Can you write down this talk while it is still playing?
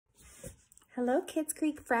Hello, Kids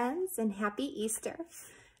Creek friends, and happy Easter.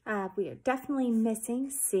 We are definitely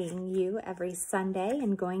missing seeing you every Sunday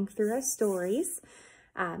and going through our stories.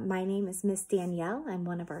 My name is Miss Danielle. I'm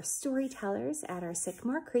one of our storytellers at our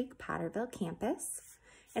Sycamore Creek Potterville campus.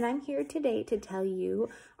 And I'm here today to tell you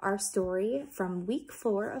our story from week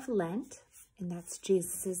 4 of Lent, and that's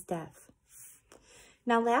Jesus' death.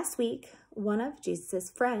 Now, last week, one of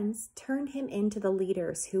Jesus' friends turned him into the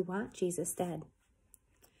leaders who want Jesus dead.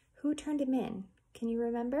 Who turned him in? Can you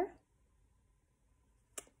remember?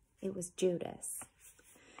 It was Judas.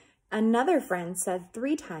 Another friend said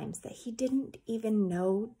 3 times that he didn't even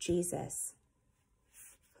know Jesus.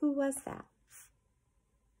 Who was that?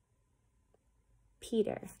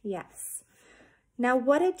 Peter, yes. Now,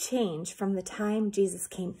 what a change from the time Jesus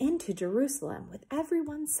came into Jerusalem with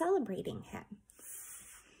everyone celebrating him.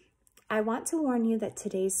 I want to warn you that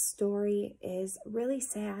today's story is really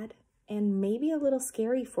sad and maybe a little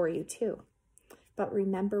scary for you too. But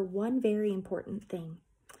remember one very important thing.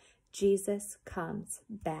 Jesus comes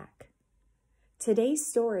back. Today's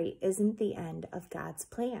story isn't the end of God's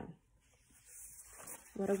plan.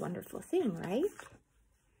 What a wonderful thing, right?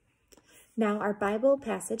 Now, our Bible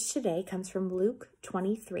passage today comes from Luke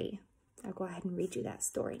 23. I'll go ahead and read you that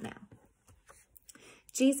story now.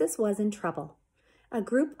 Jesus was in trouble. A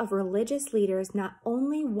group of religious leaders not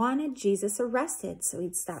only wanted Jesus arrested so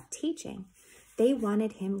he'd stop teaching, they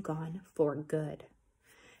wanted him gone for good.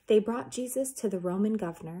 They brought Jesus to the Roman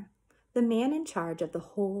governor, the man in charge of the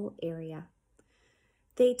whole area.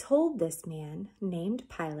 They told this man, named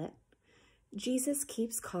Pilate, Jesus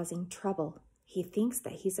keeps causing trouble. He thinks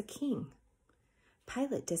that he's a king.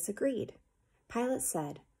 Pilate disagreed. Pilate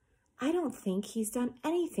said, I don't think he's done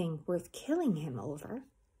anything worth killing him over.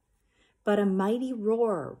 But a mighty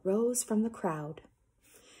roar rose from the crowd.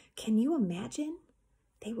 Can you imagine?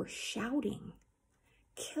 They were shouting,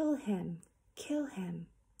 kill him, kill him.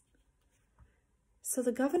 So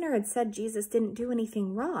the governor had said Jesus didn't do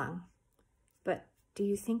anything wrong. But do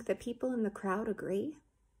you think the people in the crowd agree?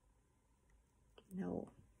 No.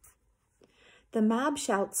 The mob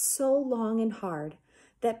shouted so long and hard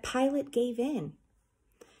that Pilate gave in.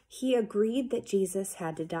 He agreed that Jesus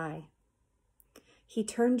had to die. He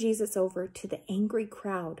turned Jesus over to the angry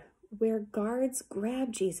crowd, where guards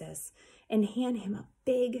grab Jesus and hand him a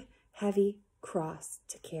big, heavy cross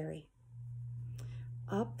to carry.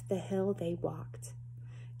 Up the hill they walked,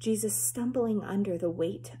 Jesus stumbling under the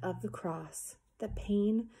weight of the cross, the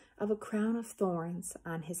pain of a crown of thorns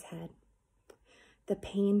on his head, the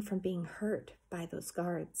pain from being hurt by those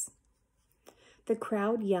guards. The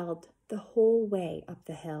crowd yelled the whole way up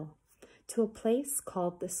the hill to a place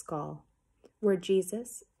called the Skull, where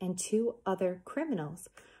Jesus and 2 other criminals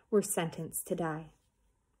were sentenced to die.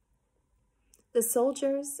 The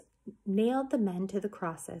soldiers nailed the men to the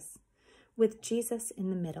crosses, with Jesus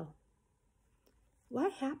in the middle.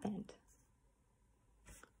 What happened?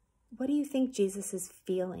 What do you think Jesus is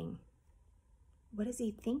feeling? What is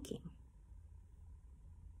he thinking?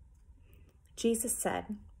 Jesus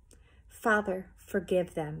said, Father,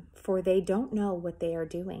 forgive them, for they don't know what they are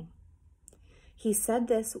doing. He said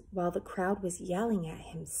this while the crowd was yelling at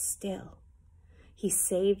him still. He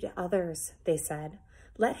saved others, they said.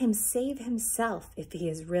 Let him save himself if he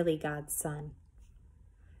is really God's son.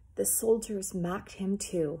 The soldiers mocked him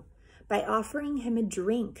too by offering him a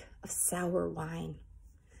drink of sour wine.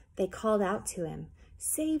 They called out to him,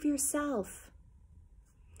 Save yourself.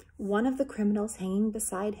 One of the criminals hanging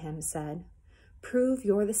beside him said, Prove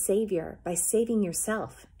you're the savior by saving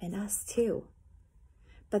yourself and us too.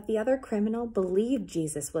 But the other criminal believed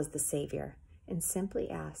Jesus was the Savior and simply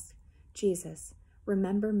asked, Jesus,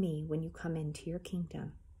 remember me when you come into your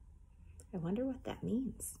kingdom. I wonder what that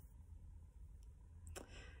means.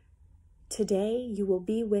 Today you will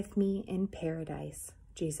be with me in paradise,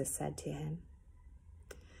 Jesus said to him.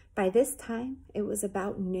 By this time, it was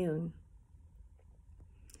about noon.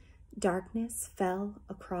 Darkness fell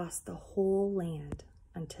across the whole land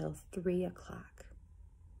until 3 o'clock.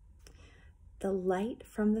 The light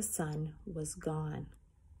from the sun was gone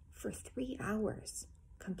for 3 hours,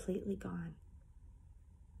 completely gone.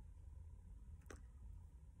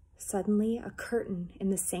 Suddenly, a curtain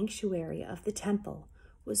in the sanctuary of the temple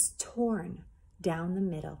was torn down the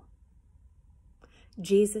middle.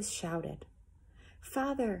 Jesus shouted,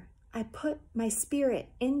 Father, I put my spirit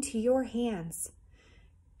into your hands.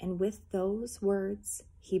 And with those words,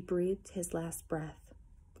 he breathed his last breath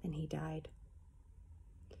and he died.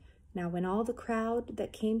 Now, when all the crowd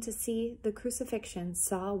that came to see the crucifixion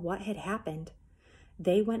saw what had happened,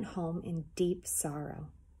 they went home in deep sorrow.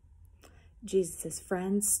 Jesus'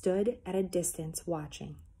 friends stood at a distance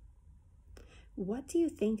watching. What do you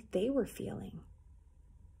think they were feeling?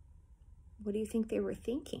 What do you think they were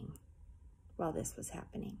thinking while this was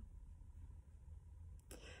happening?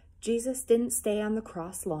 Jesus didn't stay on the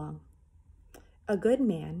cross long. A good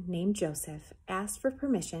man named Joseph asked for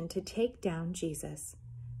permission to take down Jesus'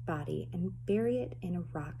 body and bury it in a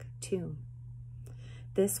rock tomb.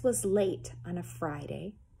 This was late on a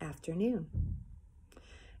Friday afternoon.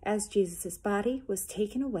 As Jesus' body was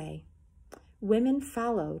taken away, women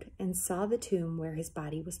followed and saw the tomb where his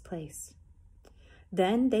body was placed.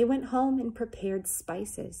 Then they went home and prepared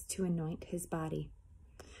spices to anoint his body.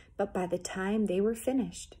 But by the time they were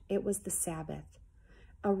finished, it was the Sabbath,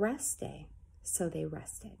 a rest day, so they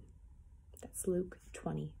rested. That's Luke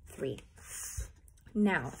 23.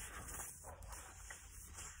 Now,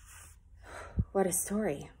 what a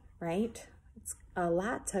story, right? It's a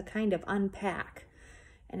lot to kind of unpack.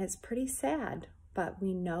 And it's pretty sad, but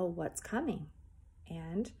we know what's coming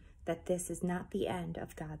and that this is not the end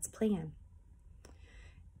of God's plan.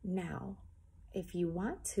 Now, if you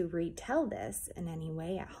want to retell this in any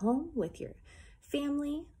way at home with your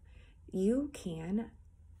family, you can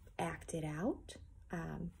act it out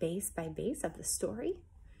base by base of the story.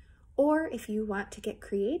 Or if you want to get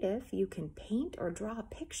creative, you can paint or draw a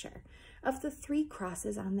picture of the 3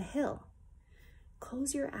 crosses on the hill.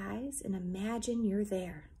 Close your eyes and imagine you're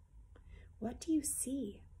there. What do you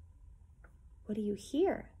see? What do you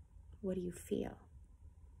hear? What do you feel?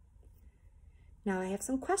 Now I have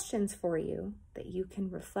some questions for you that you can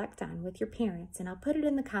reflect on with your parents, and I'll put it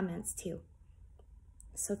in the comments too.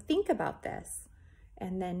 So think about this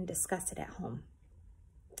and then discuss it at home.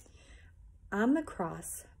 On the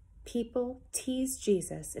cross, people teased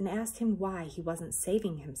Jesus and asked him why he wasn't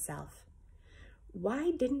saving himself.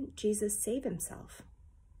 Why didn't Jesus save himself?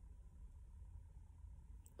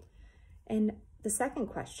 And the second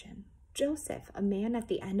question, Joseph, a man at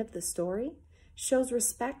the end of the story, shows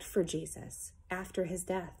respect for Jesus after his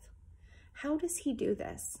death. How does he do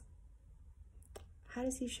this? How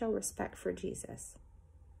does he show respect for Jesus?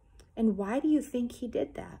 And why do you think he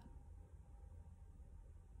did that?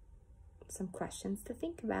 Some questions to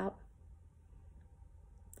think about.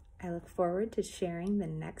 I look forward to sharing the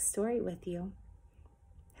next story with you.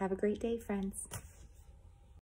 Have a great day, friends.